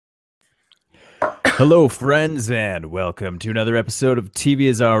Hello, friends, and welcome to another episode of TV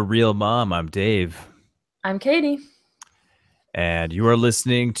is Our Real Mom. I'm Dave, I'm Katie. and you are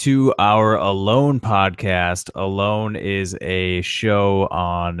listening to our Alone podcast. Alone is a show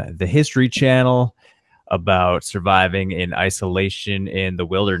on the History Channel about surviving in isolation in the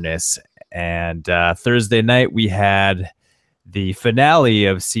wilderness. And Thursday night, we had the finale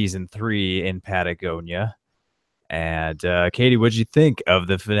of season 3 in Patagonia. And Katie, what'd you think of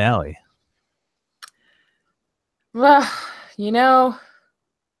the finale? Well, you know,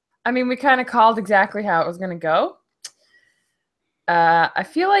 we kind of called exactly how it was going to go. I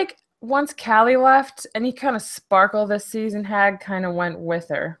feel like once Callie left, any kind of sparkle this season had kind of went with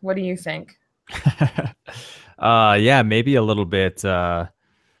her. What do you think? Yeah, maybe a little bit.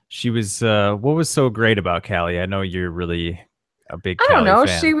 She was what was so great about Callie? I know you're really a big I don't Callie know.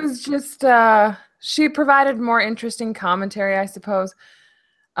 fan. She was just she provided more interesting commentary, I suppose.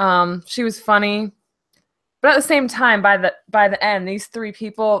 She was funny, but at the same time, by the end, these three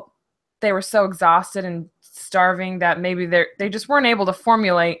people, they were so exhausted and starving that maybe they just weren't able to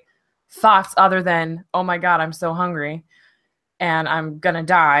formulate thoughts other than, "Oh my God, I'm so hungry and I'm gonna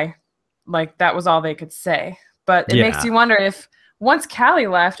die." Like that was all they could say. But it makes Yeah. you wonder if once Callie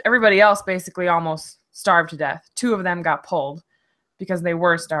left, everybody else basically almost starved to death. Two of them got pulled because they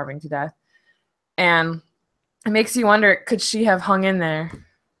were starving to death. And it makes you wonder, could she have hung in there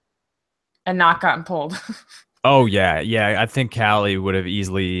and not gotten pulled? Oh yeah, yeah. I think Callie would have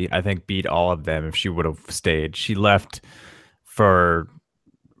easily, I think, beat all of them if she would have stayed. She left for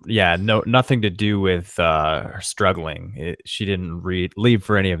nothing to do with her struggling. She didn't leave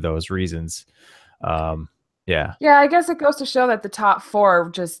for any of those reasons. Um, yeah, Yeah, I guess it goes to show that the top four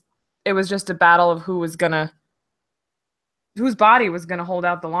just it was just a battle of whose body was gonna hold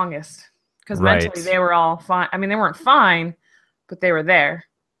out the longest. Because mentally right, they were all fine. I mean, they weren't fine, but they were there.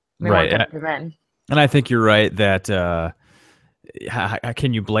 And they weren't right. gonna give in. And I think you're right that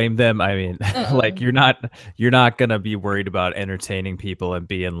can you blame them? I mean, like Mm-mm. you're not gonna be worried about entertaining people and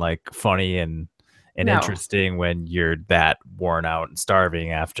being like funny and No. interesting when you're that worn out and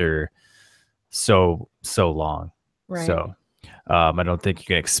starving after so long. Right. So I don't think you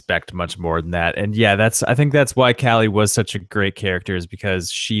can expect much more than that. And yeah, I think that's why Callie was such a great character, is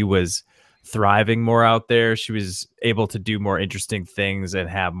because she was thriving more out there. She was able to do more interesting things and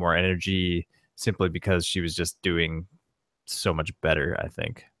have more energy simply because she was just doing so much better, I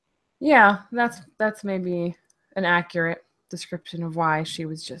think. Yeah, that's maybe an accurate description of why she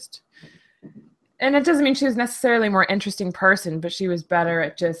was just, and it doesn't mean she was necessarily a more interesting person, but she was better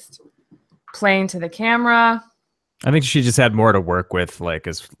at just playing to the camera. I think she just had more to work with, like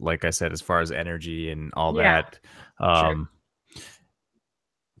I said, as far as energy and all Yeah, that. true. Um,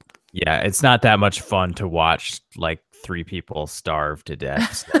 yeah, it's not that much fun to watch like three people starve to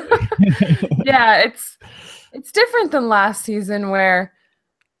death slowly. Yeah, it's different than last season where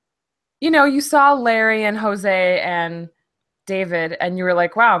you saw Larry and Jose and David and you were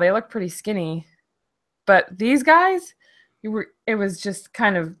like, "Wow, they look pretty skinny." But these guys, it was just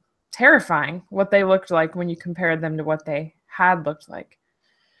kind of terrifying what they looked like when you compared them to what they had looked like.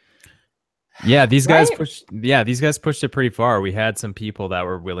 Right? These guys pushed it pretty far. We had some people that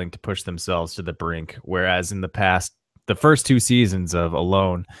were willing to push themselves to the brink, whereas in the past, the first two seasons of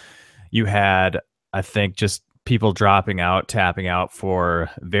Alone, you had, I think, just people dropping out, tapping out for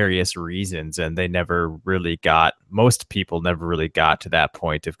various reasons, and most people never really got to that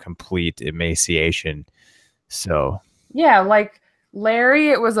point of complete emaciation. So, Yeah, like Larry,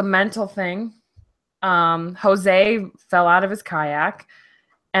 it was a mental thing. Jose fell out of his kayak,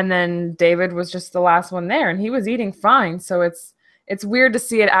 and then David was just the last one there, and he was eating fine. So it's weird to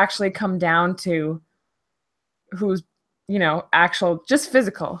see it actually come down to who's actual just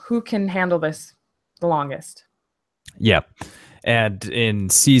physical, who can handle this the longest. yeah. And in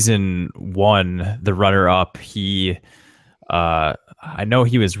season 1, the runner up, I know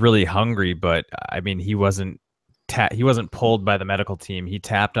he was really hungry, but I mean, he wasn't pulled by the medical team. He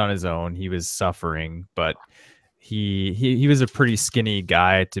tapped on his own. He was suffering, but he was a pretty skinny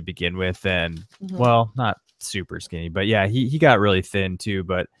guy to begin with, and Mhm. well, not super skinny, but yeah, he got really thin too.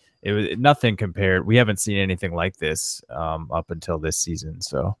 But it was nothing compared. We haven't seen anything like this up until this season,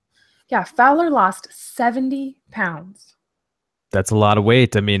 so Yeah, Fowler lost 70 pounds. that's a lot of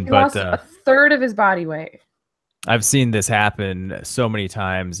weight. I mean, He but lost a third of his body weight. I've seen this happen so many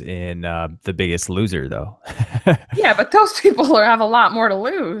times in The Biggest Loser, though. Yeah, but those people have a lot more to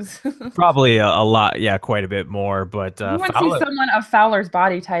lose. Probably a lot, yeah, quite a bit more. But You want to see Fowler, someone of Fowler's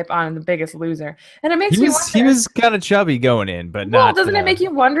body type on The Biggest Loser. And it he makes me was he wonder, was kind of chubby going in, but well, not. doesn't it make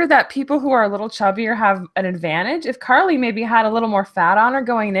you wonder that people who are a little chubbier have an advantage? If Carly maybe had a little more fat on her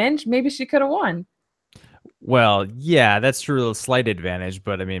going in, maybe she could have won. Well, yeah, that's true. A slight advantage,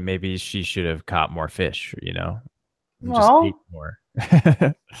 but I mean, maybe she should have caught more fish, and just ate Well, more.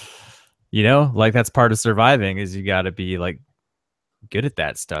 Like that's part of surviving is you got to be like good at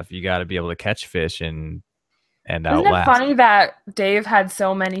that stuff. You got to be able to catch fish and isn't it outlast. funny that Dave had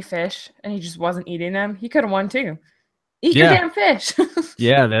so many fish and he just wasn't eating them? He could have won too. Eat your Yeah, damn fish.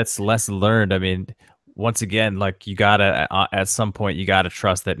 yeah, that's lesson learned. I mean, once again, like you gotta at some point you gotta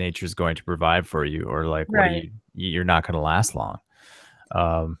trust that nature's going to provide for you, or like Right. you're not gonna last long.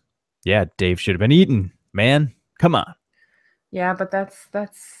 Um, yeah, Dave should have been eaten, man. Come on. Yeah, but that's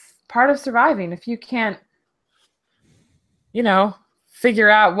part of surviving. If you can't, you know, figure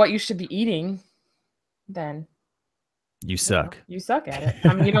out what you should be eating, then You suck. you suck at it.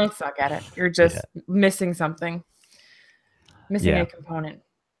 I mean, you don't suck at it. You're Yeah. just missing something, missing Yeah. a component.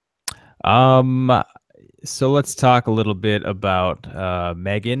 Um, so let's talk a little bit about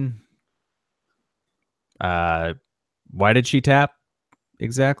Megan. Uh, why did she tap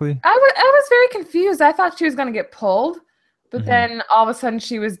exactly? I was very confused. I thought she was going to get pulled, but Hmm. then all of a sudden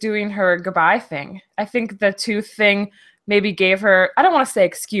she was doing her goodbye thing. I think the tooth thing maybe gave her, I don't want to say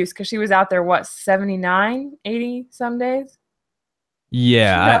excuse because she was out there, what, 79, 80 some days? She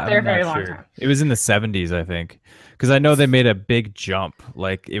Yeah, was out there I'm a not very long sure. time. It was in the 70s, I think, because I know they made a big jump.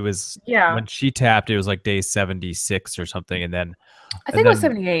 Like it was Yeah, when she tapped, it was like day 76 or something, and then I and think it was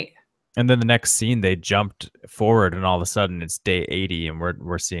then 78. and then the next scene they jumped forward, and all of a sudden it's day 80, and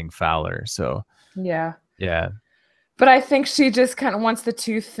we're seeing Fowler. So Yeah. yeah, But I think she just kind of wants the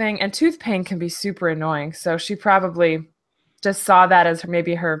tooth thing, and tooth pain can be super annoying. So she probably just saw that as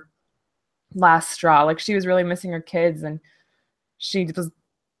maybe her last straw. Like she was really missing her kids, and she was.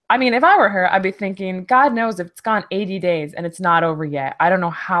 I mean, if I were her, I'd be thinking, God knows if it's gone 80 days and it's not over yet. I don't know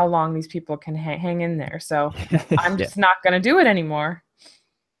how long these people can hang in there. So I'm yeah, just not going to do it anymore.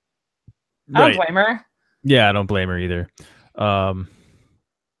 I don't right. blame her. Yeah, I don't blame her either. Um,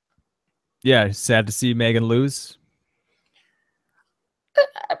 yeah, sad to see Megan lose.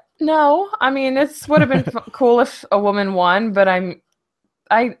 No, I mean, it's would have been cool if a woman won, but I,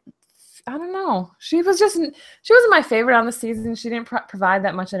 I don't know. She wasn't my favorite on the season. She didn't provide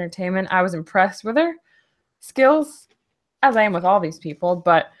that much entertainment. I was impressed with her skills, as I am with all these people,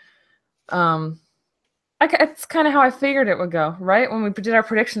 but um, it's kind of how I figured it would go, right? When we did our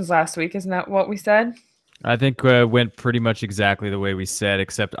predictions last week, isn't that what we said? I think went pretty much exactly the way we said,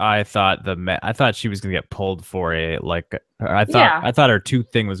 except I thought she was gonna get pulled for a like Yeah, I thought her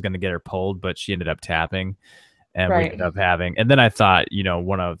tooth thing was gonna get her pulled, but she ended up tapping, and we right. ended up having. And then I thought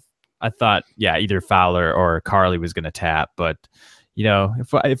I thought yeah either Fowler or Carly was gonna tap, but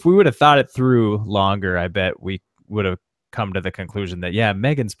if we would have thought it through longer, I bet we would have come to the conclusion that yeah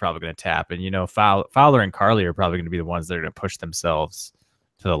Megan's probably gonna tap, and Fowler and Carly are probably gonna be the ones that are gonna push themselves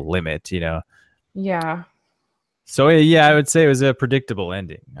to the limit. Yeah. So yeah, I would say it was a predictable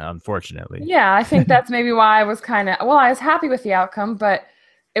ending, unfortunately. Yeah, I think that's maybe why I was I was happy with the outcome, but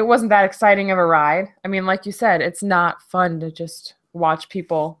it wasn't that exciting of a ride. I mean, like you said, it's not fun to just watch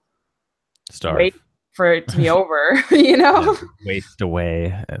people Starve. wait for it to be over, Yeah. Waste away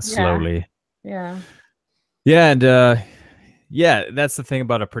Yeah. slowly. Yeah. Yeah, and yeah, that's the thing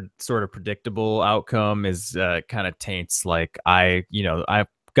about a sort of predictable outcome is kind of taints like I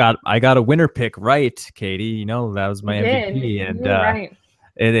got a winner pick right, Katie. That was You my did. MVP, You and were right.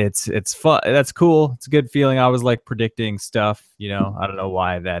 it's fun. That's cool. It's a good feeling. I was like predicting stuff. I don't know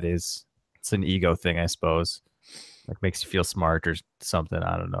why that is. It's an ego thing, I suppose. Like makes you feel smart or something.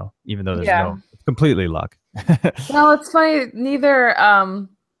 I don't know. Even though Yeah. it's completely luck. Well, it's funny, neither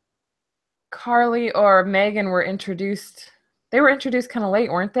Carly or Megan were introduced. They were introduced kind of late,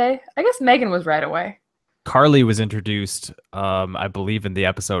 weren't they? I guess Megan was right away. Carly was introduced, I believe, in the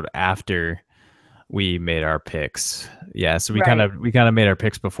episode after we made our picks. Yeah, so Right. we kind of made our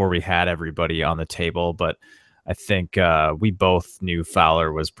picks before we had everybody on the table, but I think we both knew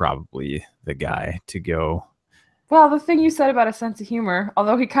Fowler was probably the guy to go. Well, the thing you said about a sense of humor,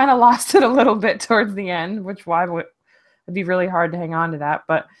 although he kind of lost it a little bit towards the end, which why would it'd be really hard to hang on to that,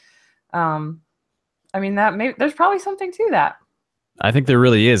 but um I mean that maybe there's probably something to that. I think there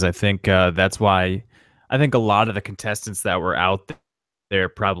really is. I think that's why I think a lot of the contestants that were out there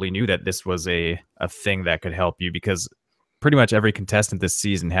probably knew that this was a thing that could help you because pretty much every contestant this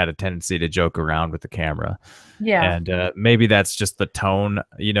season had a tendency to joke around with the camera. Yeah. And maybe that's just the tone,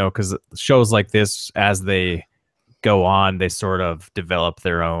 because shows like this, as they go on, they sort of develop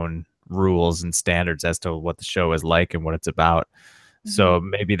their own rules and standards as to what the show is like and what it's about. So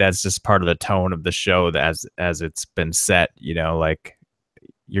maybe that's just part of the tone of the show that as it's been set, like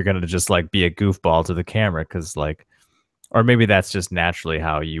you're going to just like be a goofball to the camera because like Or maybe that's just naturally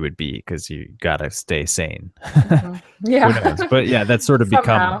how you would be because you gotta stay sane. Mhm. Yeah. Who knows? But yeah, that's sort of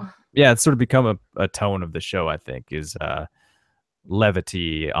Somehow. it's sort of become a tone of the show, I think, is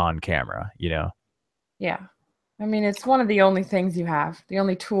levity on camera, you know? Yeah. I mean, it's one of the only things you have, the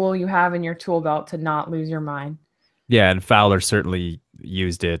only tool you have in your tool belt to not lose your mind. Yeah, and Fowler certainly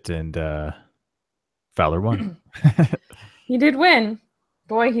used it, and Fowler won. He did win.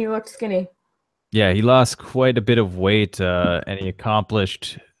 Boy, he looked skinny. Yeah, he lost quite a bit of weight, and he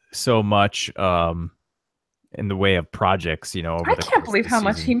accomplished so much in the way of projects, you know, over I the can't course of believe the how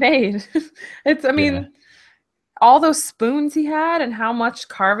much season. he made. I Yeah. mean, all those spoons he had and how much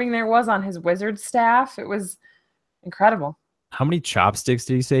carving there was on his wizard staff. It was incredible. How many chopsticks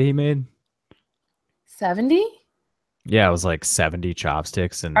did he say he made? 70? Yeah, it was like 70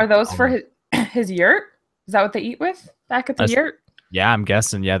 chopsticks, Are and those for his yurt? Is that what they eat with back at the yurt? yeah, I'm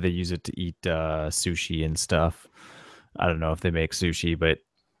guessing. Yeah, they use it to eat sushi and stuff. I don't know if they make sushi, but If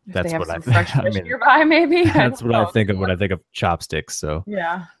they that's have what I some fresh I fish mean, nearby, maybe? I that's don't what I know. think of when I think of chopsticks. So,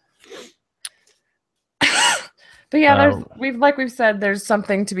 Yeah. But yeah, uh, we've said there's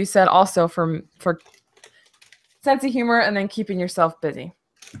something to be said also for sense of humor and then keeping yourself busy.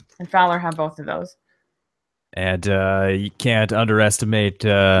 And Fowler had both of those. and you can't underestimate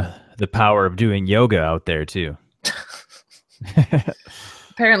the power of doing yoga out there too.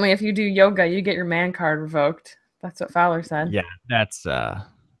 Apparently, if you do yoga, you get your man card revoked. That's what Fowler said. Yeah,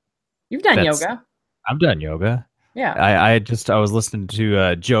 You've done that's yoga. I've done yoga. Yeah. I was listening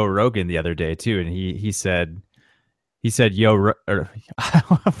to Joe Rogan the other day too, and he said or,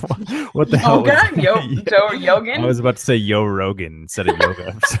 what the hell was Yoga? Joe Yogan? I was about to say Yo Rogan instead of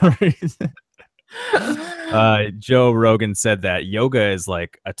yoga for some reason. Joe Rogan said that yoga is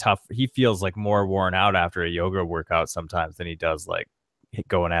like he feels like more worn out after a yoga workout sometimes than he does like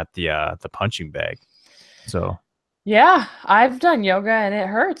going at the punching bag. So yeah, I've done yoga and it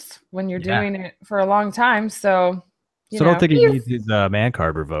hurts when you're yeah. doing it for a long time. So, So I don't think he needs his man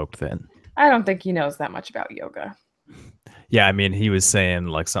card revoked then. I don't think he knows that much about yoga. Yeah, I mean, he was saying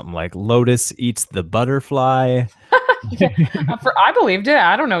like something like Lotus eats the butterfly. Yeah, I believed it.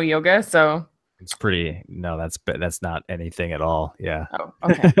 I don't know yoga, so It's pretty. No, that's not anything at all. Yeah. oh,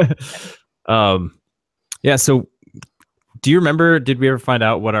 okay. Yeah. So, do you remember? Did we ever find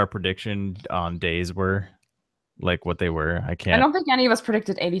out what our prediction on days were? Like what they were? I I can't. don't think any of us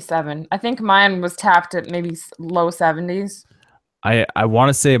predicted 87. I think mine was tapped at maybe low 70s. I want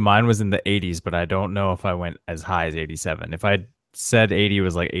to say mine was in the 80s, but I don't know if I went as high as 87. If I said 80, it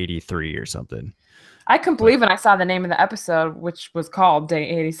was like 83 or something. I couldn't believe when I saw the name of the episode, which was called Day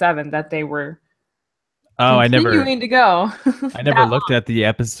 87, that they were continuing to go. I never looked at the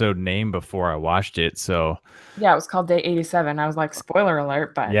episode name before I watched it, so yeah, it was called Day 87. I was like, spoiler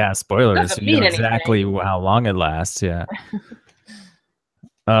alert, but yeah, spoilers. doesn't You mean know exactly how long it lasts. Yeah.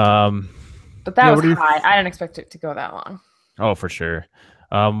 But that was high. I didn't expect it to go that long. Oh, for sure.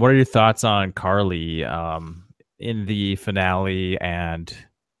 What are your thoughts on Carly in the finale and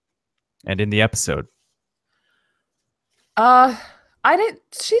in the episode?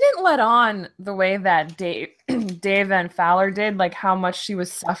 She didn't let on the way that Dave and Fowler did, like how much she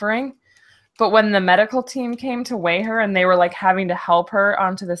was suffering. But when the medical team came to weigh her and they were like having to help her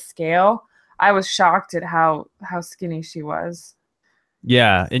onto the scale, I was shocked at how skinny she was.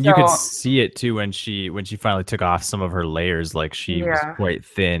 Yeah, and you could see it too when she finally took off some of her layers, like she was quite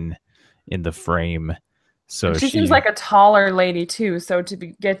thin in the frame. So and she seems like a taller lady too. So to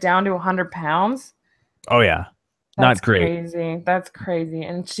get down to 100 pounds. Oh yeah. Not great. Crazy. That's crazy.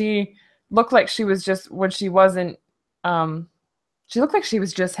 And she looked like she was just when she wasn't she looked like she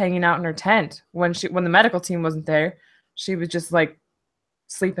was just hanging out in her tent when the medical team wasn't there. She was just like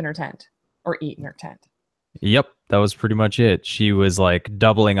sleep in her tent or eat in her tent. Yep, that was pretty much it. She was like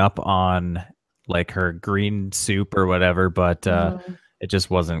doubling up on like her green soup or whatever, but it just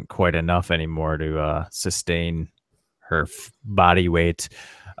wasn't quite enough anymore to sustain her body weight.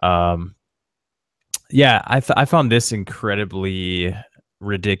 Yeah, I found this incredibly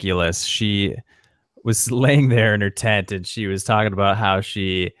ridiculous. She was laying there in her tent and she was talking about how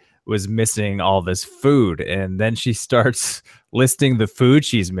she was missing all this food, and then she starts listing the food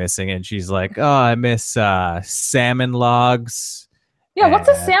she's missing, and she's like, "Oh, I miss salmon logs." Yeah, what's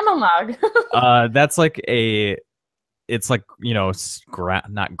a salmon log? That's like it's like, you know,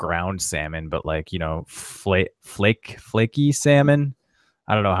 not ground salmon, but like, you know, flaky salmon.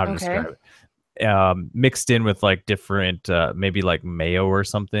 I don't know how to describe it. Mixed in with like different maybe like mayo or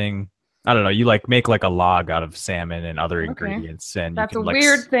something. I don't know. You like make like a log out of salmon and other ingredients, and that's you can, a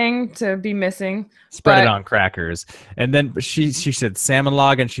weird thing to be missing. Spread it on crackers, and then she said salmon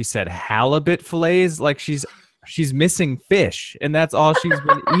log, and she said halibut fillets. Like she's she's missing fish, and that's all she's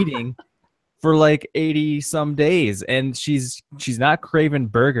been eating for like 80 some days, and she's not craving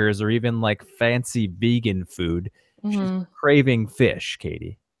burgers or even like fancy vegan food. She's Mhm. craving fish,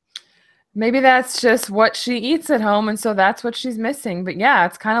 Katie. Maybe that's just what she eats at home, and so that's what she's missing. But yeah,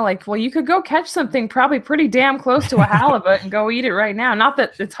 it's kind of like, well, you could go catch something probably pretty damn close to a halibut and go eat it right now. Not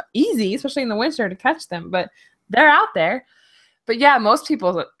that it's easy, especially in the winter, to catch them, but they're out there. But yeah, most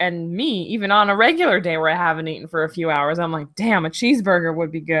people and me, even on a regular day where I haven't eaten for a few hours, I'm like, damn, a cheeseburger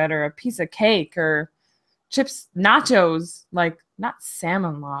would be good, or a piece of cake, or chips, nachos, like not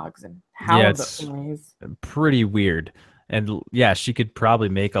salmon logs and halibut it's fillets. pretty weird. And yeah, she could probably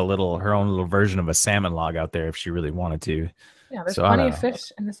make her own little version of a salmon log out there if she really wanted to. Yeah, there's So I plenty don't of know.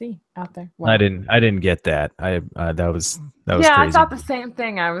 fish in the sea out there. I Well, didn't get that. That was yeah, I crazy. thought the same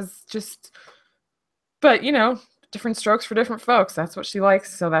thing. I was just, but different strokes for different folks. That's what she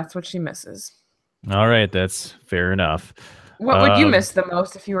likes, so that's what she misses. All right, that's fair enough. What would you miss the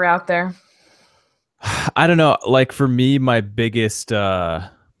most if you were out there? I don't know. Like for me, my biggest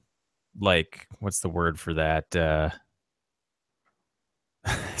like what's the word for that?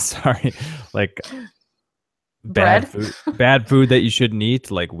 Sorry, like Bread? bad food that you shouldn't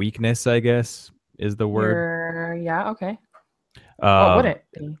eat, like weakness, I guess is the word. Yeah, okay. What would Um, it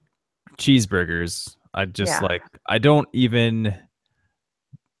be? cheeseburgers. I just Yeah. like I don't even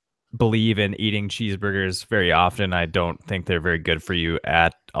believe in eating cheeseburgers very often. I don't think they're very good for you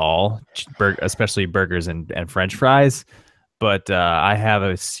at all, especially burgers and French fries. But I have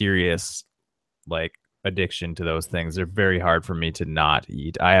a serious like addiction to those things. They're very hard for me to not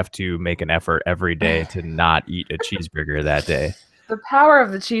eat. I have to make an effort every day to not eat a cheeseburger that day. The power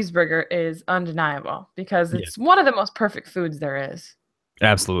of the cheeseburger is undeniable because Yeah, it's one of the most perfect foods there is.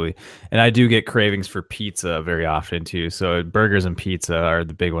 absolutely. And I do get cravings for pizza very often too. So burgers and pizza are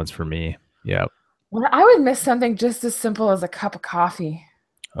the big ones for me. Yeah. Well, I would miss something just as simple as a cup of coffee.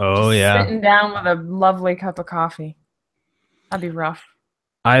 Oh Just yeah. sitting down with a lovely cup of coffee. That'd be rough.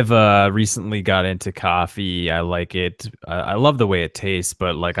 I've recently got into coffee. I like it. I love the way it tastes,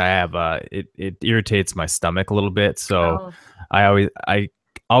 but like I have it irritates my stomach a little bit. So Oh. I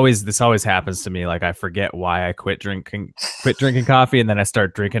always this always happens to me. Like I forget why I quit drinking coffee, and then I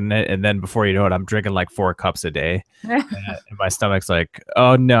start drinking it, and then before you know it, I'm drinking like 4 cups a day, and my stomach's like,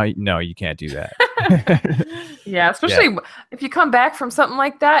 oh no, you can't do that. Yeah, Yeah, especially if you come back from something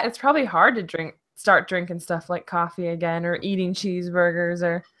like that, it's probably hard to start drinking stuff like coffee again or eating cheeseburgers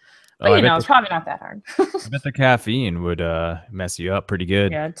oh, but it's probably not that hard. I bet the caffeine would mess you up pretty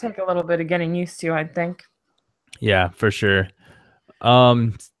good. Yeah, it'd take a little bit of getting used to, I think. Yeah, for sure.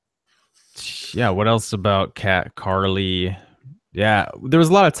 Um, yeah, what else about Cat Carly? Yeah, there was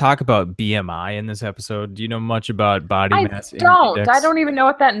a lot of talk about BMI in this episode. Do you know much about body I mass don't. I index? don't even know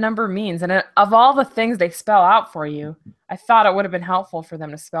what that number means. And of all the things they spell out for you, I thought it would have been helpful for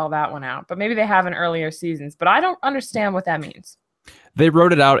them to spell that one out. But maybe they have in earlier seasons. But I don't understand what that means. They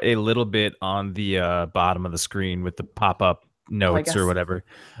wrote it out a little bit on the bottom of the screen with the pop-up Oh, I notes or guess. whatever.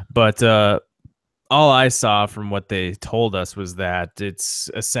 But all I saw from what they told us was that it's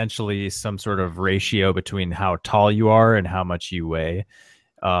essentially some sort of ratio between how tall you are and how much you weigh.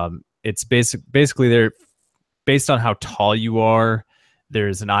 It's basically they're based on how tall you are.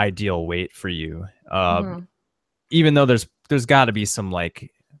 There's an ideal weight for you. Mhm. Even though there's got to be some like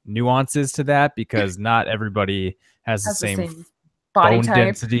nuances to that because not everybody has the Has the same same body bone type.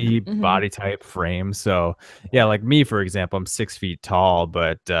 density, Mhm. body type, frame. So yeah, like me, for example, I'm 6 feet tall,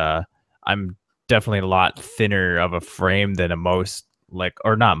 but I'm definitely a lot thinner of a frame than a most like,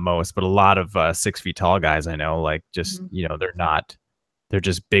 or not most, but a lot of 6 feet tall guys I know, like just, Mhm. they're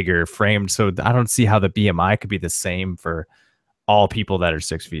just bigger framed. So I don't see how the BMI could be the same for all people that are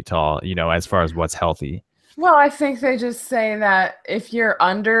 6 feet tall, as far as what's healthy. Well, I think they just say that if you're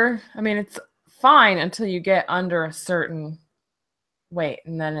under, I mean, it's fine until you get under a certain weight,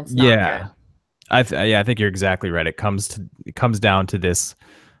 and then it's not good. Yeah. I think you're exactly right. It comes down to this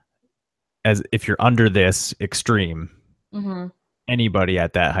as if you're under this extreme, Hmm. anybody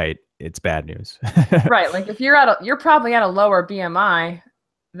at that height, it's bad news. Right. Like if you're probably at a lower BMI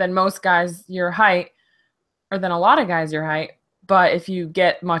than most guys your height, or than a lot of guys your height. But if you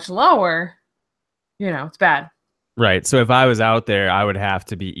get much lower, it's bad. Right. So if I was out there, I would have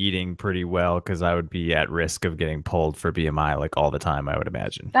to be eating pretty well because I would be at risk of getting pulled for BMI like all the time, I would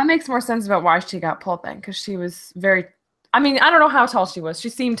imagine. That makes more sense about why she got pulled then, because she was very. I mean, I don't know how tall she was. She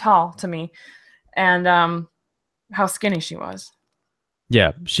seemed tall to me, and how skinny she was.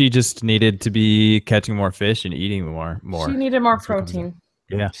 Yeah, she just needed to be catching more fish and eating She more. needed more That's what comes down. protein.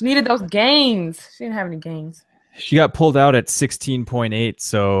 Yeah. She needed those gains. She didn't have any gains. She got pulled out at 16.8.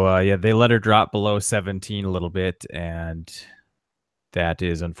 So yeah, they let her drop below 17 a little bit, and that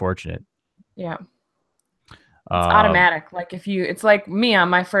is unfortunate. Yeah. It's Um, automatic. Like it's like me on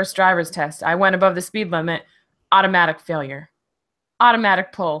my first driver's test. I went above the speed limit, automatic failure.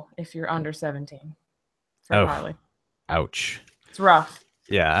 Automatic pull if you're under 17 for oh, Carly. ouch. It's rough.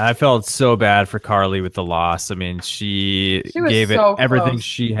 Yeah, I felt so bad for Carly with the loss. I mean, she She was gave it so everything close.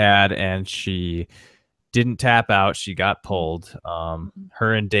 she had, and she didn't tap out. She got pulled.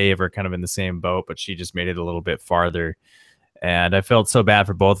 Her and Dave are kind of in the same boat, but she just made it a little bit farther. And I felt so bad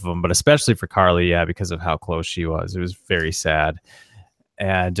for both of them, but especially for Carly, yeah, because of how close she was. It was very sad.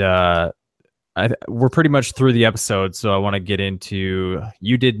 And we're pretty much through the episode, so I want to get into.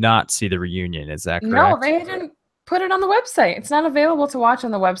 You did not see the reunion, is that No, correct? they didn't put it on the website. It's not available to watch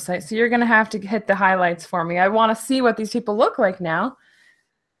on the website. So you're going to have to hit the highlights for me. I want to see what these people look like now,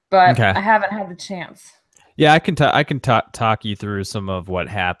 but Okay. I haven't had the chance. Yeah, I can talk you through some of what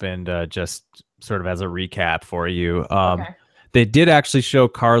happened, just sort of as a recap for you. Okay. They did actually show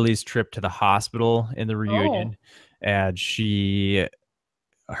Carly's trip to the hospital in the Oh, reunion, and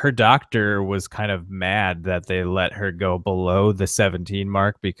her doctor was kind of mad that they let her go below the 17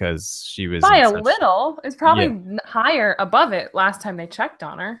 mark because she was by in a such. little. It's Yeah. probably higher above it last time they checked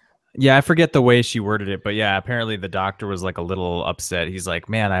on her. Yeah, I forget the way she worded it, but yeah, apparently the doctor was like a little upset. He's like,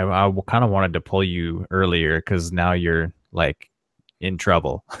 "Man, I kind of wanted to pull you earlier because now you're like in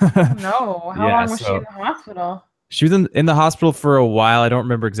trouble." Oh no. How Yeah, long was she in so the hospital? she was in the hospital for a while. I don't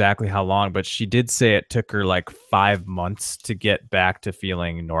remember exactly how long, but she did say it took her like 5 months to get back to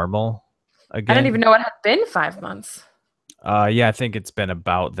feeling normal I didn't even again. know it had been 5 months. Yeah, I think it's been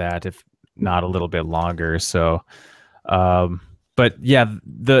about that, if not a little bit longer. So, um, but yeah,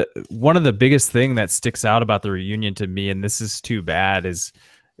 the one of the biggest thing that sticks out about the reunion to me, and this is too bad, is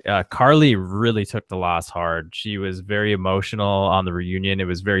Carly really took the loss hard. She was very emotional on the reunion. It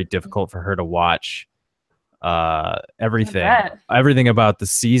was very difficult for her to watch I everything bet. everything about the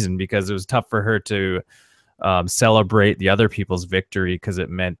season because it was tough for her to celebrate the other people's victory because it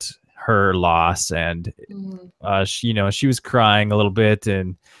meant her loss. And Mhm. she was crying a little bit,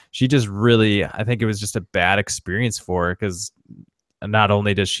 and she just really, I think it was just a bad experience for her because not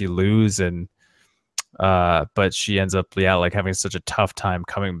only does she lose, and but she ends up, yeah, like having such a tough time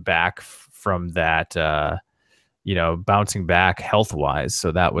coming back from that, bouncing back health wise.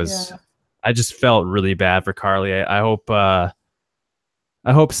 So that was, Yeah. I just felt really bad for Carly. I hope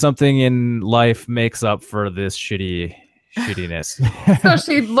something in life makes up for this shittiness. So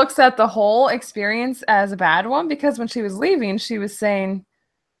she looks at the whole experience as a bad one because when she was leaving, she was saying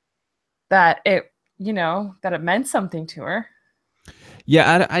that that it meant something to her.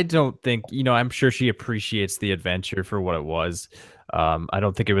 Yeah, I don't think, I'm sure she appreciates the adventure for what it was. I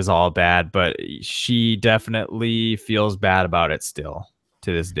don't think it was all bad, but she definitely feels bad about it still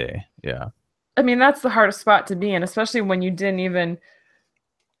to this day. Yeah. I mean, that's the hardest spot to be in, especially when you didn't even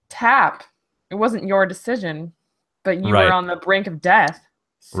tap. It wasn't your decision, but you were Right. on the brink of death.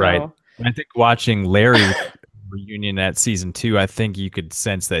 Right. So, And I think watching Larry reunion at season 2, I think you could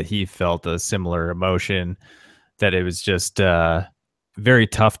sense that he felt a similar emotion, that it was just very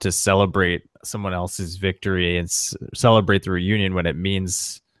tough to celebrate someone else's victory and celebrate the reunion when it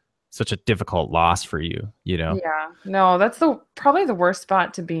means such a difficult loss for you. yeah. No, that's probably the worst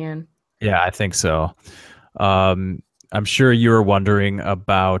spot to be in. Yeah, I think so. I'm sure you were wondering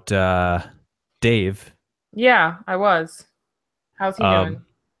about Dave. Yeah, I was. How's he doing? Um,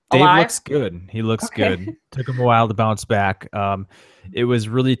 Dave Alive? looks good. He looks Okay. good. Took him a while to bounce back. It was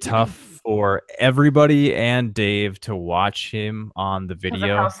really tough for everybody and Dave to watch him on the Because of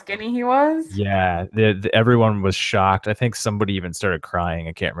how video. skinny he was? Yeah, everyone was shocked. I think somebody even started crying.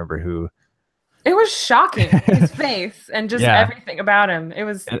 I can't remember who. It was shocking, his face and just Yeah, everything about him. It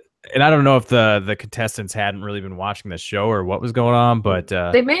was and I don't know if the contestants hadn't really been watching the show or what was going on, but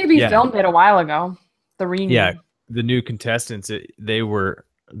they maybe yeah, filmed it a while ago, the yeah, reunion. the new contestants, they were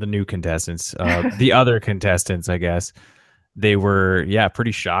the new contestants. The other contestants, I guess, they were, yeah,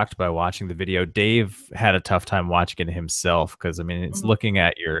 pretty shocked by watching the video. Dave had a tough time watching it himself because, I mean, it's Mhm. looking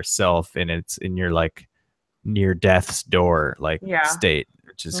at yourself and it's in your like near death's door like Yeah. state,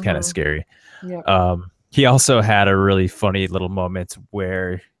 which is kind of Hmm. scary. Yep. He also had a really funny little moment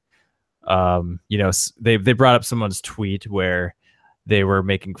where they brought up someone's tweet where they were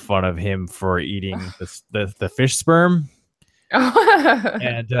making fun of him for eating the fish sperm,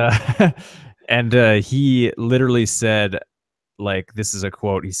 and he literally said, like, this is a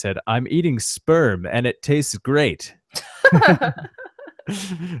quote, he said, "I'm eating sperm and it tastes great."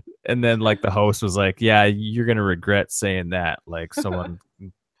 And then like the host was like, "Yeah, you're gonna regret saying that." Like, someone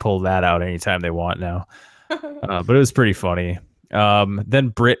pull that out anytime they want now. But it was pretty funny. Then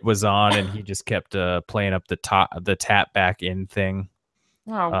Britt was on, and he just kept playing up the tap back in thing.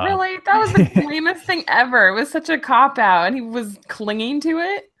 Oh, really? That was the lamest thing ever. It was such a cop out, and he was clinging to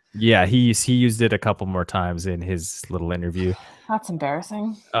it. Yeah, he used it a couple more times in his little interview. That's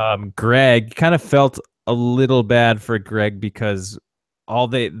embarrassing. Greg kind of felt a little bad for Greg because all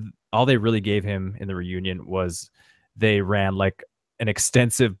they really gave him in the reunion was they ran like an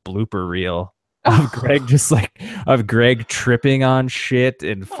extensive blooper reel of Greg tripping on shit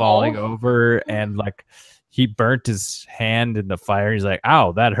and falling over, and like he burnt his hand in the fire. He's like,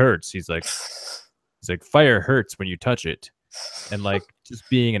 "Ow, that hurts." He's like, "Fire hurts when you touch it," and like just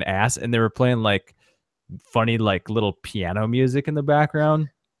being an ass. And they were playing like funny like little piano music in the background.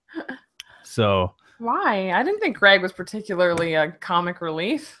 So why? I didn't think Greg was particularly a comic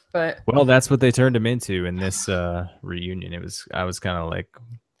relief, but well, that's what they turned him into in this reunion. I was kind of like,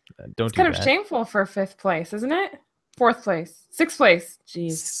 don't it's kind of shameful for 5th place, isn't it? 4th place, 6th place.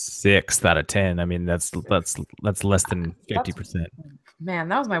 Jeez, 6th out of 10. I mean, that's less than 50%. Man,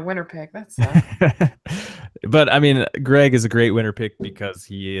 that was my winner pick. That's but I mean, Greg is a great winner pick because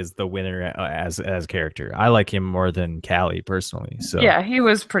he is the winner as character. I like him more than Callie personally. So yeah, he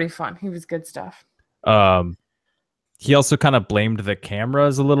was pretty fun. He was good stuff. He also kind of blamed the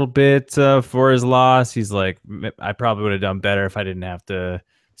cameras a little bit for his loss. He's like, I probably would have done better if I didn't have to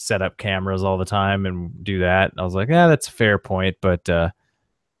set up cameras all the time and do that. And I was like, yeah, that's a fair point, but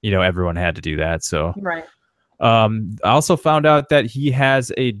everyone had to do that. So right. I also found out that he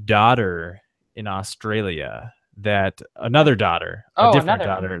has a daughter in Australia, a different daughter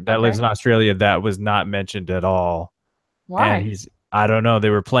that lives in Australia that was not mentioned at all. Why? And I don't know. They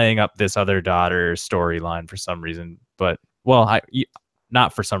were playing up this other daughter storyline for some reason, but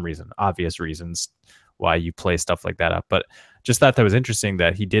not for some reason, obvious reasons why you play stuff like that up. But just thought that was interesting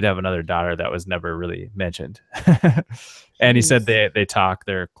that he did have another daughter that was never really mentioned. And he said they talk,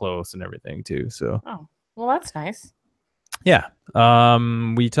 they're close and everything too. So, oh, well, that's nice. Yeah.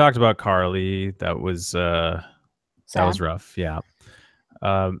 We talked about Carly. That was rough. Yeah.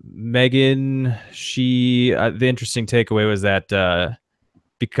 Megan, the interesting takeaway was that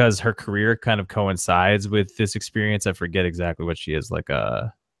because her career kind of coincides with this experience, I forget exactly what she is, like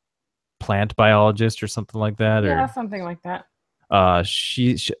a plant biologist or something like that. Yeah, something like that.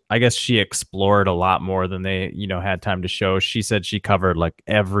 She I guess she explored a lot more than they, had time to show. She said she covered like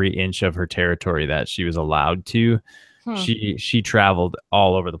every inch of her territory that she was allowed to. She traveled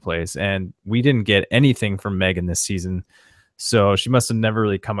all over the place, and we didn't get anything from Megan this season. So she must have never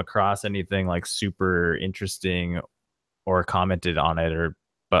really come across anything like super interesting or commented on it,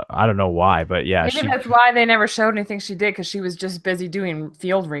 but I don't know why. But yeah, maybe that's why they never showed anything she did, because she was just busy doing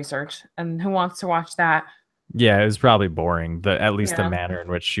field research, and who wants to watch that? Yeah, it was probably boring. At least the manner in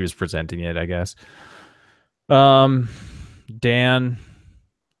which she was presenting it, I guess. Dan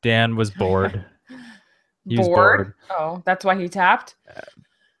was bored. He was bored. Oh, that's why he tapped.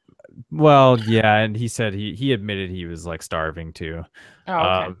 Well, yeah, and he said he admitted he was like starving too. Oh,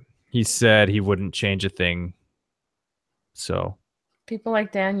 okay. He said he wouldn't change a thing. So people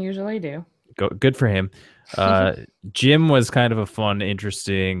like Dan usually do. Good for him. Jim was kind of a fun,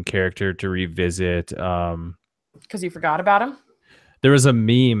 interesting character to revisit. Because you forgot about him? There was a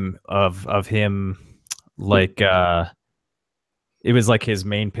meme of him, like it was like his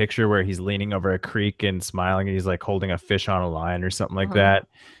main picture where he's leaning over a creek and smiling, and he's like holding a fish on a line or something like that.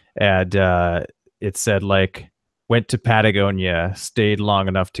 And it said like, went to Patagonia, stayed long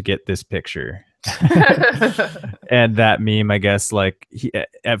enough to get this picture. And that meme, I guess, like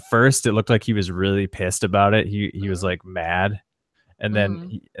at first it looked like he was really pissed about it. He was like mad, and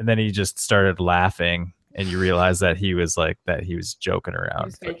then he just started laughing, and you realize that he was joking around. He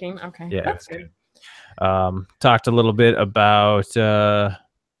was faking. Okay, yeah, that's good. Talked a little bit about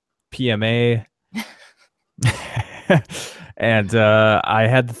PMA. And I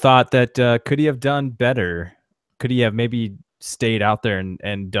had the thought that could he have done better? Could he have maybe stayed out there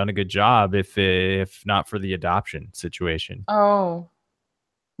and done a good job if not for the adoption situation? Oh,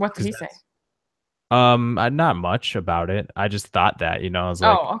 what did he say? Not much about it. I just thought that, I was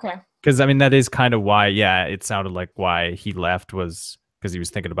like, oh, okay. Because I mean, that is kind of why, it sounded like why he left was because he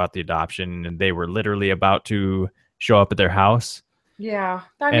was thinking about the adoption, and they were literally about to show up at their house. Yeah,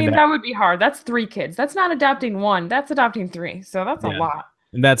 I mean, that would be hard. That's 3 kids. That's not adopting 1. That's adopting 3. So that's a lot.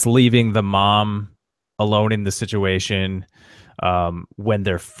 And that's leaving the mom alone in the situation when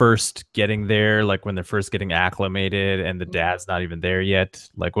they're first getting there, like when they're first getting acclimated, and the dad's not even there yet.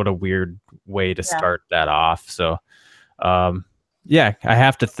 Like, what a weird way to start that off. So, I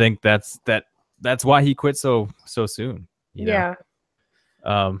have to think that's why he quit so soon. Yeah.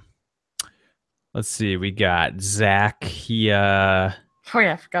 let's see. We got Zach. Oh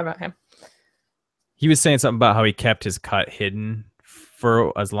yeah, I forgot about him. He was saying something about how he kept his cut hidden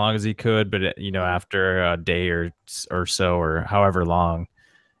for as long as he could, but Mhm. after a day or so or however long,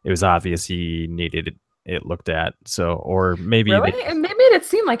 it was obvious he needed it looked at. So, or maybe Really? they, And they made it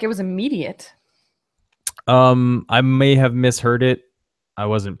seem like it was immediate. I may have misheard it. I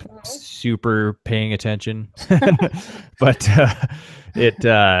wasn't Mhm. super paying attention, but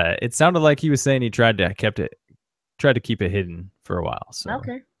it sounded like he was saying he tried to keep it hidden for a while. So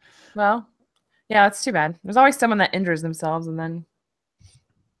Okay. Well, yeah, that's too bad. There's always someone that injures themselves, and then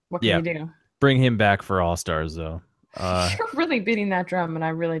what can yeah, you do? bring him back for All Stars though. Uh, You're really beating that drum, and I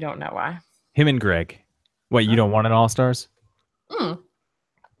really don't know why. him and Greg. What, you don't Okay. want an All Stars? Hmm.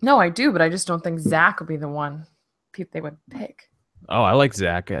 No, I do, but I just don't think Zach would be the one they would pick. Oh, I like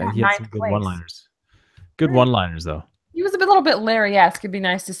Zach. Yeah, He had some ninth good place. one-liners. Good Right. one-liners though. He was a little bit Larry-esque. It'd be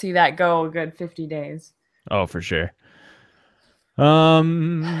nice to see that go a good 50 days. Oh, for sure.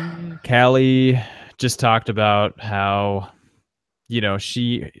 Callie just talked about how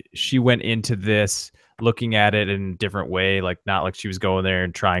she went into this looking at it in a different way, like not like she was going there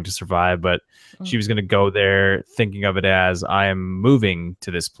and trying to survive, but Mm. she was going to go there thinking of it as I am moving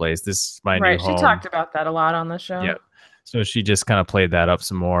to this place. This is my new Right. She home. talked about that a lot on the show. Yep. So she just kind of played that up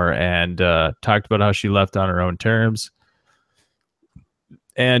some more and talked about how she left on her own terms.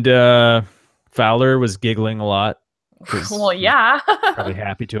 And Fowler was giggling a lot because Well, he's yeah. probably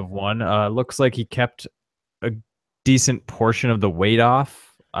happy to have won. Looks like he kept a decent portion of the weight off.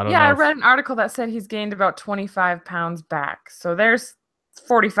 I don't Yeah, I know if read an article that said he's gained about 25 pounds back. So there's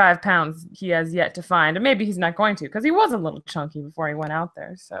 45 pounds he has yet to find. And maybe he's not going to because he was a little chunky before he went out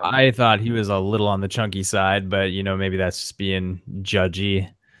there. So I thought he was a little on the chunky side, but maybe that's just being judgy.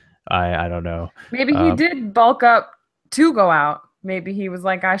 I don't know. maybe he Um, did bulk up to go out. Maybe he was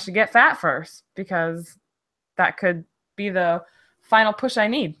like, I should get fat first because that could be the final push I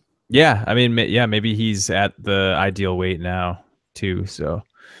need. yeah, I mean, yeah, maybe he's at the ideal weight now too. So,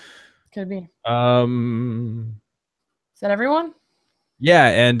 Could be. Is um, that everyone? yeah,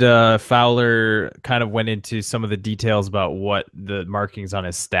 and Fowler kind of went into some of the details about what the markings on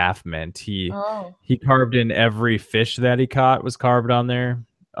his staff meant. Oh, He carved in every fish that he caught was carved on there.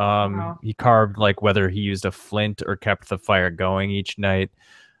 wow. He carved like whether he used a flint or kept the fire going each night.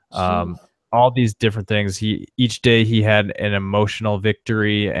 Jeez. Um, all these different things. He each day he had an emotional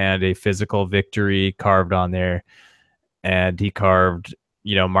victory and a physical victory carved on there, and he carved,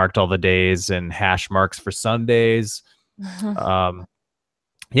 marked all the days and hash marks for Sundays. Um,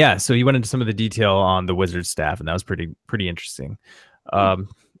 yeah, so he went into some of the detail on the Wizards staff, and that was pretty interesting. Hmm. Um,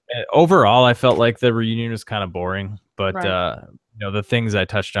 Overall, I felt like the reunion was kind of boring, but Right. the things I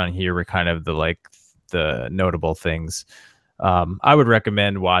touched on here were kind of the notable things. I would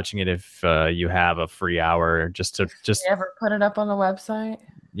recommend watching it if you have a free hour, just to They ever put it up on the website?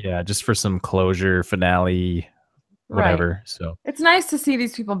 yeah, just for some closure, finale, Right. whatever. So It's nice to see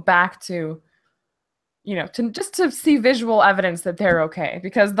these people back to, to see visual evidence that they're okay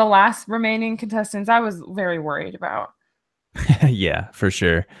because the last remaining contestants I was very worried about. yeah, for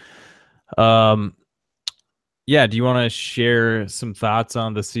sure. Um, yeah, do you want to share some thoughts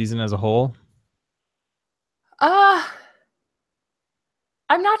on the season as a whole? Uh,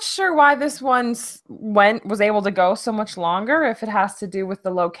 I'm not sure why this one's was able to go so much longer, if it has to do with the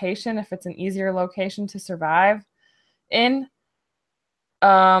location, if it's an easier location to survive in.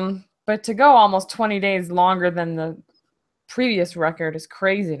 But to go almost 20 days longer than the previous record is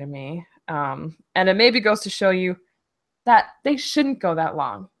crazy to me. And it maybe goes to show you that they shouldn't go that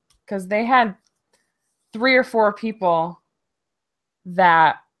long because they had 3 or 4 people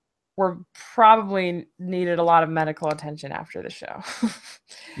that were probably needed a lot of medical attention after the show.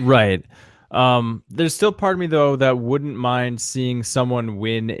 Right. There's still part of me though that wouldn't mind seeing someone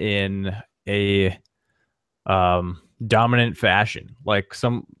win in a dominant fashion. Like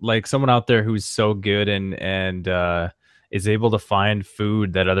someone out there who's so good and is able to find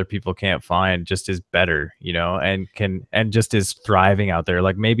food that other people can't find, just is better, and just is thriving out there.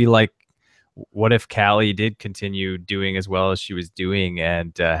 Like maybe like what if Callie did continue doing as well as she was doing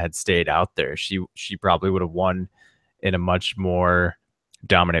and had stayed out there? She probably would have won in a much more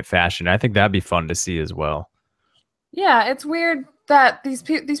dominant fashion. I think that'd be fun to see as well. Yeah, it's weird that these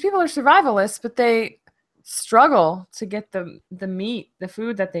people are survivalists, but they struggle to get the meat, the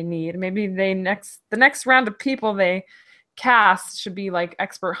food that they need. Maybe the next round of people they cast should be like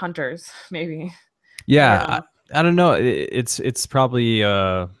expert hunters, maybe. I Yeah, don't know. I don't know. It's probably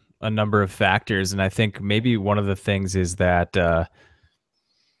a number of factors, and I think maybe one of the things is that I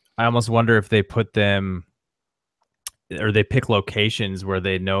almost wonder if they put them or they pick locations where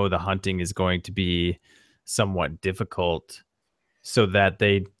they know the hunting is going to be somewhat difficult, so that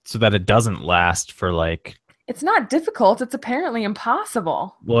it doesn't last for like. It's not difficult. It's apparently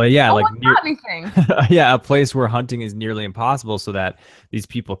impossible. Well, yeah, No like one got anything. yeah, a place where hunting is nearly impossible, so that these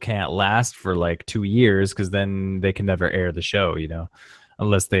people can't last for like 2 years, because then they can never air the show,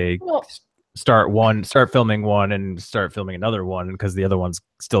 unless they Well, start filming one and start filming another one because the other one's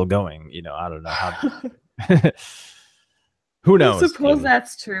still going. I don't know how. Who I knows? suppose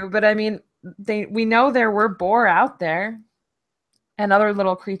that's true, but I mean, we know there were boar out there and other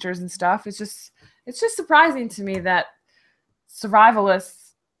little creatures and stuff. It's just surprising to me that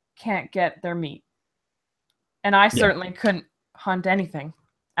survivalists can't get their meat. And I certainly couldn't hunt anything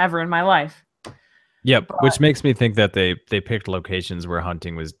ever in my life. Yep, which makes me think that they picked locations where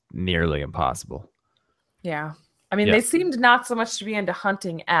hunting was nearly impossible. Yeah. I mean, they seemed not so much to be into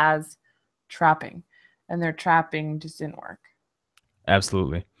hunting as trapping, and their trapping just didn't work.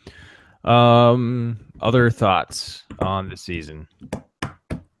 Absolutely. Other thoughts on the season?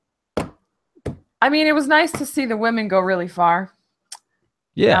 I mean, it was nice to see the women go really far.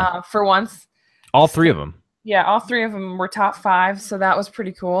 Yeah. For once. All three of them. Yeah, all three of them were top 5, so that was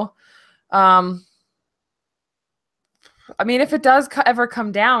pretty cool. I mean, if it does ever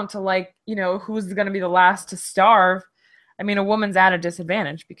come down to, like, who's going to be the last to starve, I mean, a woman's at a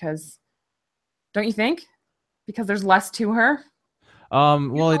disadvantage because, don't you think? Because there's less to her.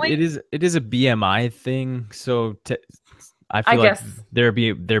 Well, it is a BMI thing, so I feel like their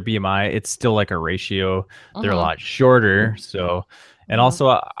BMI, it's still like a ratio. They're a lot shorter, so. And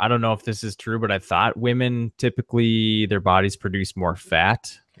also, I don't know if this is true, but I thought women typically their bodies produce more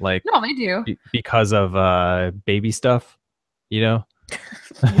fat. Like, no, they do because of baby stuff. That's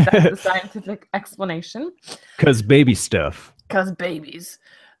the scientific explanation. Because baby stuff. Because babies.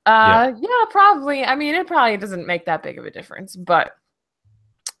 Yeah, probably. I mean, it probably doesn't make that big of a difference, but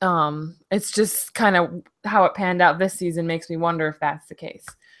it's just kind of how it panned out this season makes me wonder if that's the case.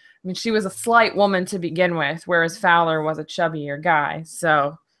 I mean, she was a slight woman to begin with, whereas Fowler was a chubbier guy.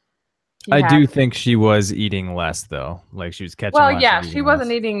 So I do think she was eating less, though. Like, she was catching less. Well, yeah, she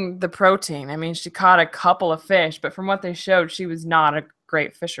wasn't eating the protein. I mean, she caught a couple of fish, but from what they showed, she was not a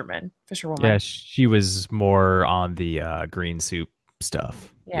great fisherwoman. Yeah, she was more on the green soup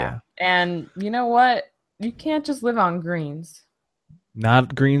stuff. Yeah. And you know what? You can't just live on greens.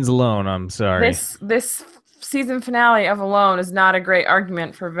 Not greens alone, I'm sorry. This season finale of Alone is not a great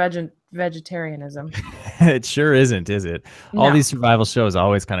argument for vegetarianism. It sure isn't, is it? No. All these survival shows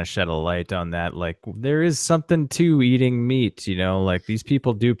always kind of shed a light on that. Like, there is something to eating meat, like these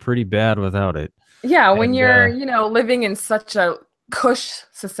people do pretty bad without it. Yeah, when you're, living in such a cush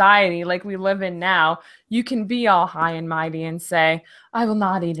society like we live in now, you can be all high and mighty and say, I will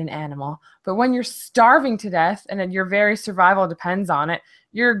not eat an animal. But when you're starving to death and your very survival depends on it,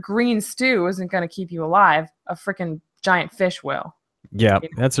 your green stew isn't going to keep you alive. A freaking giant fish will. Yeah,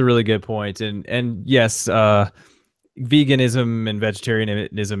 that's a really good point. And yes, veganism and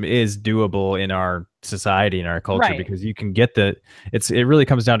vegetarianism is doable in our society, in our culture, because you can get it really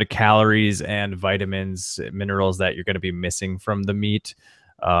comes down to calories and vitamins, minerals that you're going to be missing from the meat.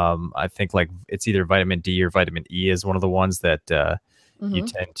 I think like it's either vitamin D or vitamin E is one of the ones that you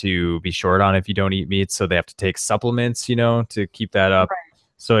tend to be short on if you don't eat meat. So they have to take supplements, to keep that up. Right.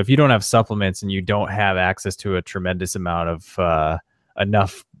 So if you don't have supplements and you don't have access to a tremendous amount of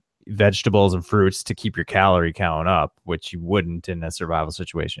enough vegetables and fruits to keep your calorie count up, which you wouldn't in a survival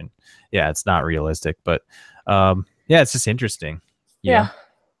situation. Yeah, it's not realistic, but it's just interesting. Yeah.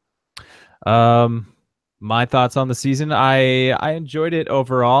 My thoughts on the season, I enjoyed it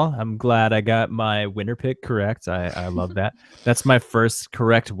overall. I'm glad I got my winner pick correct. I love that. That's my first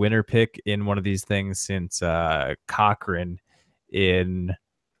correct winner pick in one of these things since Cochrane in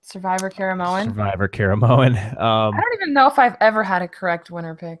Survivor Caramoan. I don't even know if I've ever had a correct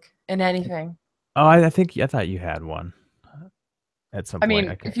winner pick in anything. Oh, I thought you had one at some point. I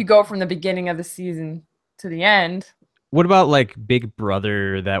mean, if you go from the beginning of the season to the end. What about like Big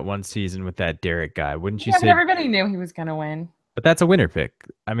Brother, that one season with that Derek guy? Wouldn't you say? Everybody knew he was going to win. But that's a winner pick.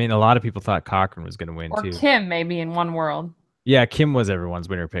 I mean, a lot of people thought Cochrane was going to win too. Or Kim, maybe, in One World. Yeah, Kim was everyone's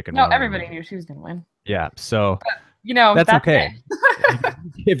winner pick. No, everybody knew she was going to win. Yeah, so but, that's okay.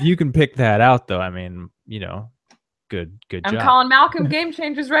 If you can pick that out, though, I mean, good job. I'm calling Malcolm Game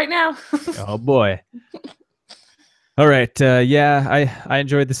Changers right now. Oh boy. All right. I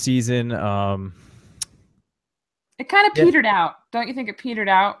enjoyed the season. It kind of petered out. Don't you think it petered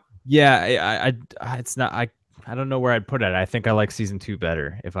out? Yeah, it's not. I don't know where I'd put it. I think I like season 2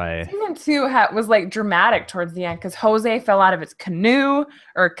 better. Season 2 was like dramatic towards the end because Jose fell out of his canoe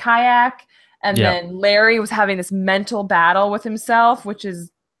or kayak, And Yeah. then Larry was having this mental battle with himself, which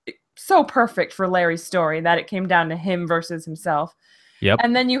is so perfect for Larry's story that it came down to him versus himself. Yep.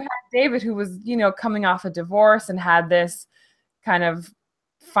 And then you had David, who was, coming off a divorce and had this kind of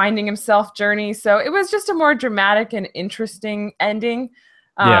finding himself journey. So it was just a more dramatic and interesting ending.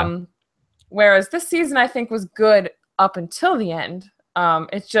 Whereas this season, I think, was good up until the end.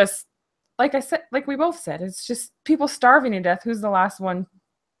 It's just, like I said, like we both said, it's just people starving to death. Who's the last one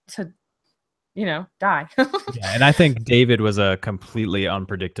to, die? Yeah, and I think David was a completely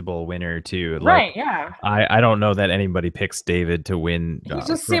unpredictable winner too. Right, yeah. I don't know that anybody picks David to win. He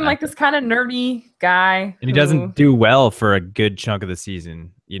just seemed like this kind of nerdy guy. And he doesn't do well for a good chunk of the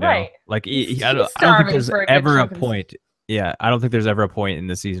season, Right. Like I don't think there's ever a point. Yeah, I don't think there's ever a point in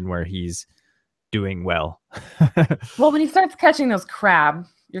the season where he's doing well. Well, when he starts catching those crab,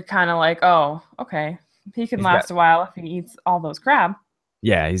 you're kind of like, oh, okay. He can last a while if he eats all those crab.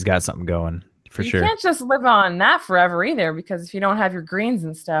 Yeah, he's got something going for sure. You can't just live on that forever either, because if you don't have your greens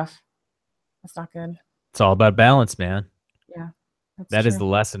and stuff, that's not good. It's all about balance, man. Yeah. That is the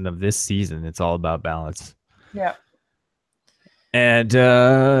lesson of this season. It's all about balance. Yeah. And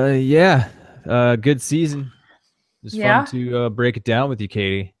good season. It's fun to break it down with you,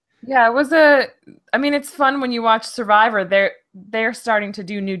 Katie. Yeah, it was it's fun when you watch Survivor. They're starting to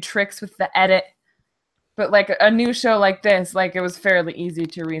do new tricks with the edit. But like a new show like this, like it was fairly easy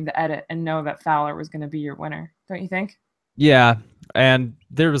to read the edit and know that Fowler was going to be your winner. Don't you think? Yeah, and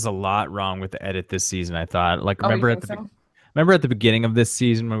there was a lot wrong with the edit this season, I thought. Like remember at the beginning of this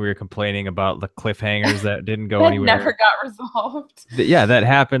season when we were complaining about the cliffhangers that didn't go anywhere? Never got resolved. Yeah, that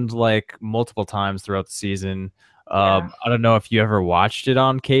happened like multiple times throughout the season. I don't know if you ever watched it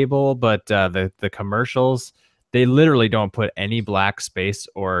on cable, but the commercials, they literally don't put any black space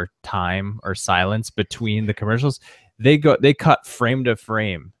or time or silence between the commercials. They cut frame to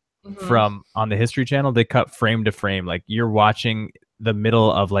frame from on the History Channel. They cut frame to frame. Like you're watching the middle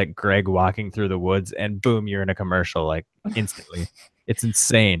of like Greg walking through the woods and boom, you're in a commercial like instantly. It's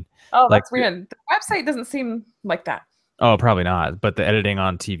insane. Oh, that's weird. The website doesn't seem like that. Oh, probably not. But the editing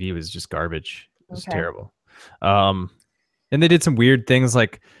on TV was just garbage. It was terrible. And they did some weird things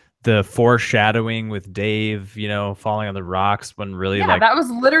like the foreshadowing with Dave, falling on the rocks when really that was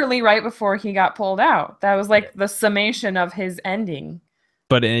literally right before he got pulled out. That was like the summation of his ending.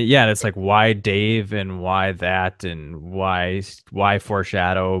 But it's like why Dave and why that and why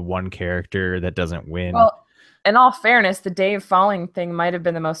foreshadow one character that doesn't win. Well, in all fairness, the Dave falling thing might have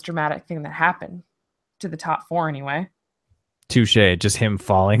been the most dramatic thing that happened to the top 4 anyway. Touche, just him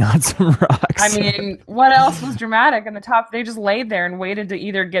falling on some rocks. I mean, what else was dramatic in the top? They just laid there and waited to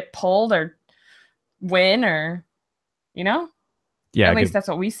either get pulled or win or, Yeah. At least that's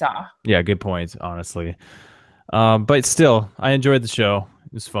what we saw. Yeah, good point, honestly. But still, I enjoyed the show.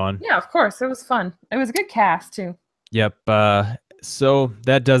 It was fun. Yeah, of course. It was fun. It was a good cast, too. Yep. So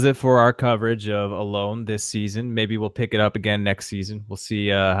that does it for our coverage of Alone this season. Maybe we'll pick it up again next season. We'll see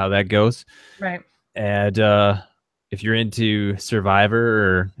how that goes. Right. And if you're into Survivor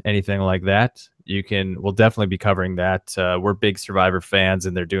or anything like that, we'll definitely be covering that. We're big Survivor fans,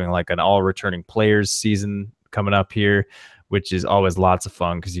 and they're doing like an all returning players season coming up here, which is always lots of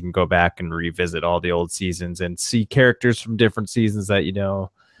fun because you can go back and revisit all the old seasons and see characters from different seasons that,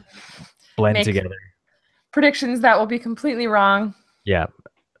 blend together. Predictions that will be completely wrong. Yeah,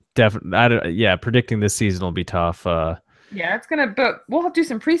 definitely. Predicting this season will be tough. But we'll do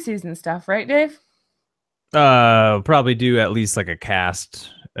some preseason stuff, right, Dave? Probably do at least like a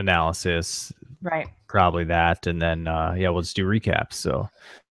cast analysis. Right. Probably that. And then, we'll just do recaps. So,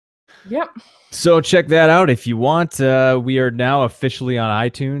 yep. So check that out if you want. We are now officially on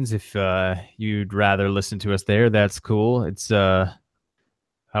iTunes. If you'd rather listen to us there, that's cool. It's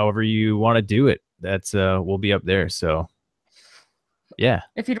however you want to do it. That's we'll be up there. So yeah.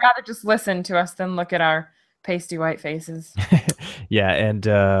 If you'd rather just listen to us than look at our pasty white faces. Yeah,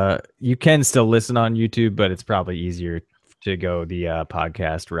 and you can still listen on YouTube, but it's probably easier to go the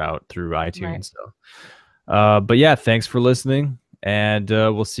podcast route through iTunes. Right. So, but yeah, thanks for listening, and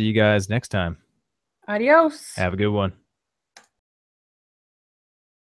we'll see you guys next time. Adios. Have a good one.